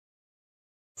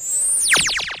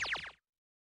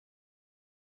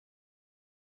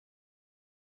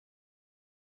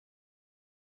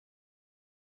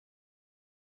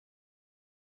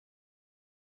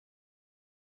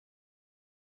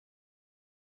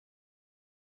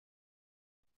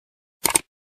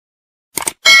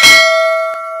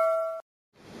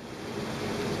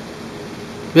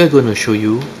we are going to show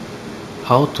you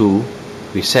how to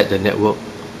reset the network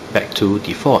back to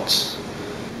defaults.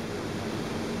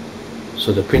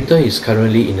 So the printer is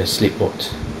currently in a sleep mode.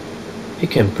 You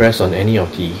can press on any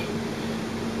of the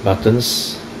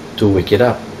buttons to wake it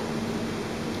up.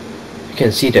 You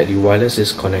can see that the wireless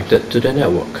is connected to the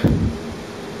network.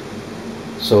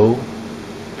 So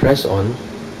press on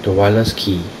the wireless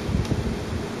key.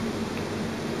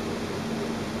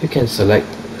 You can select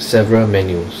several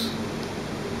menus.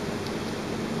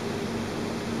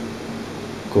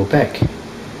 Go back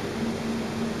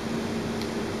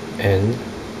and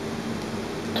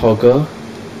toggle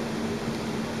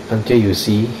until you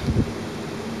see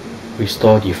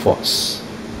restore defaults.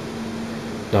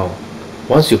 Now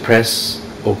once you press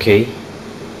OK,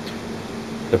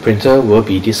 the printer will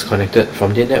be disconnected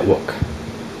from the network.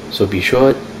 So be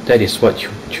sure that is what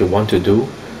you want to do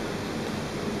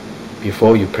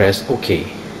before you press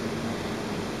OK.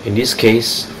 In this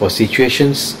case, for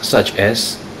situations such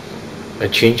as a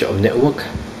change of network,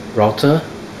 router,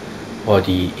 or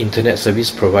the internet service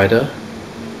provider,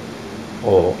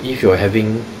 or if you are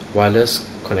having wireless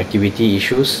connectivity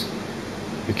issues,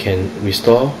 you can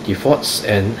restore defaults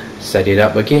and set it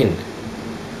up again.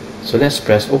 So let's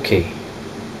press OK.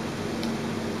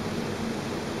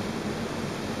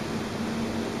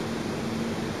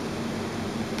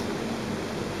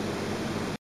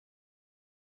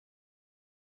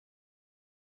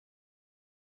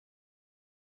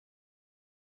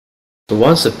 So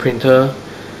once the printer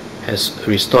has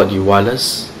restored the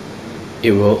wireless,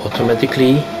 it will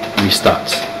automatically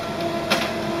restart.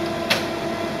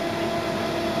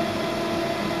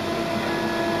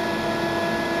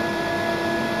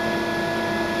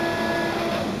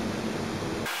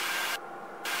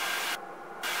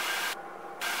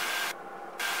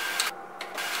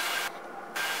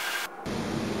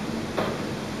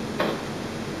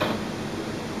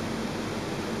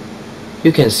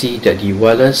 You can see that the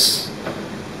wireless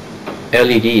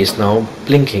LED is now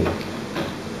blinking.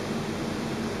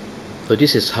 So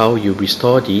this is how you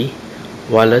restore the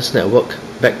wireless network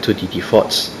back to the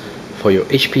defaults for your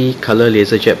HP Color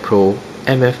LaserJet Pro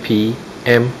MFP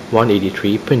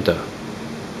M183 printer.